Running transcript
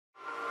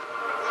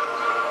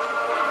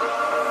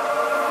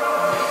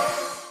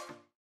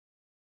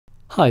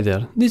Hi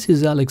there, this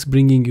is Alex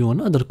bringing you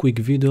another quick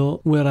video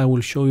where I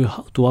will show you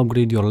how to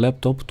upgrade your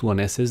laptop to an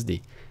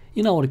SSD.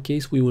 In our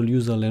case we will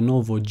use a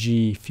Lenovo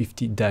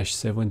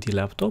G50-70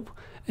 laptop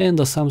and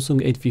a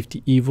Samsung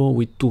 850 EVO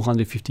with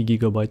 250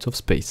 GB of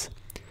space.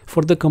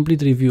 For the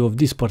complete review of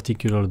this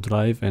particular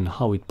drive and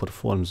how it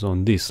performs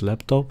on this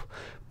laptop,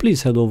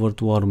 please head over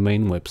to our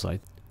main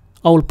website.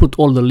 I will put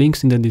all the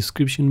links in the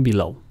description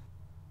below.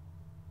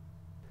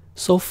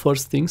 So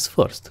first things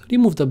first,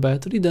 remove the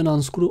battery, then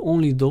unscrew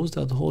only those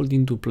that hold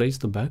into place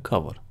the back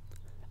cover.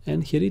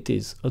 And here it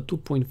is, a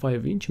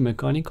 2.5-inch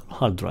mechanical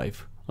hard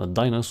drive, a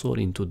dinosaur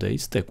in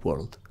today's tech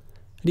world.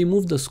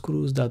 Remove the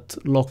screws that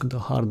lock the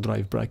hard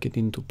drive bracket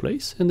into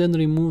place and then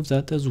remove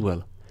that as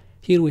well.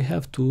 Here we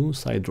have two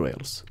side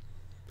rails.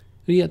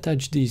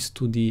 Reattach these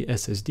to the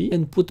SSD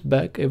and put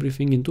back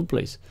everything into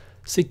place.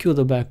 Secure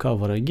the back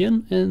cover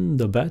again and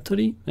the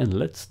battery, and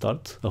let's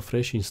start a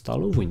fresh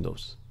install of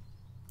Windows.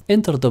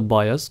 Enter the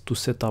BIOS to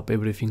set up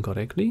everything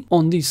correctly.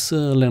 On this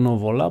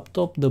Lenovo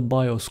laptop, the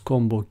BIOS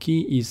combo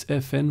key is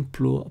FN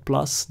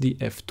plus the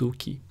F2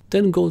 key.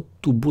 Then go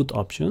to boot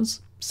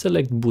options,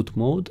 select boot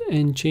mode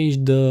and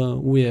change the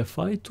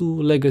UEFI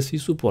to legacy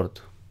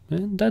support.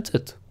 And that's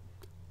it.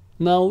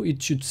 Now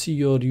it should see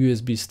your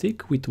USB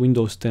stick with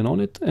Windows 10 on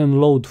it and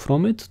load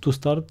from it to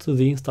start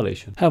the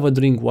installation. Have a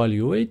drink while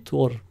you wait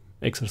or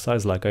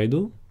exercise like I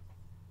do.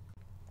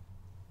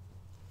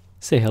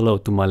 Say hello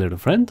to my little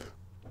friend.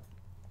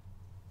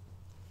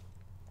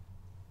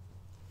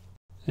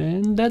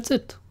 And that's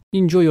it.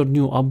 Enjoy your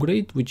new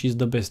upgrade, which is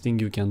the best thing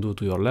you can do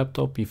to your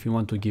laptop if you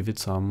want to give it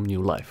some new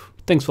life.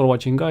 Thanks for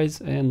watching guys,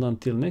 and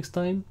until next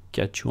time,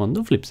 catch you on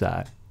the flip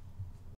side.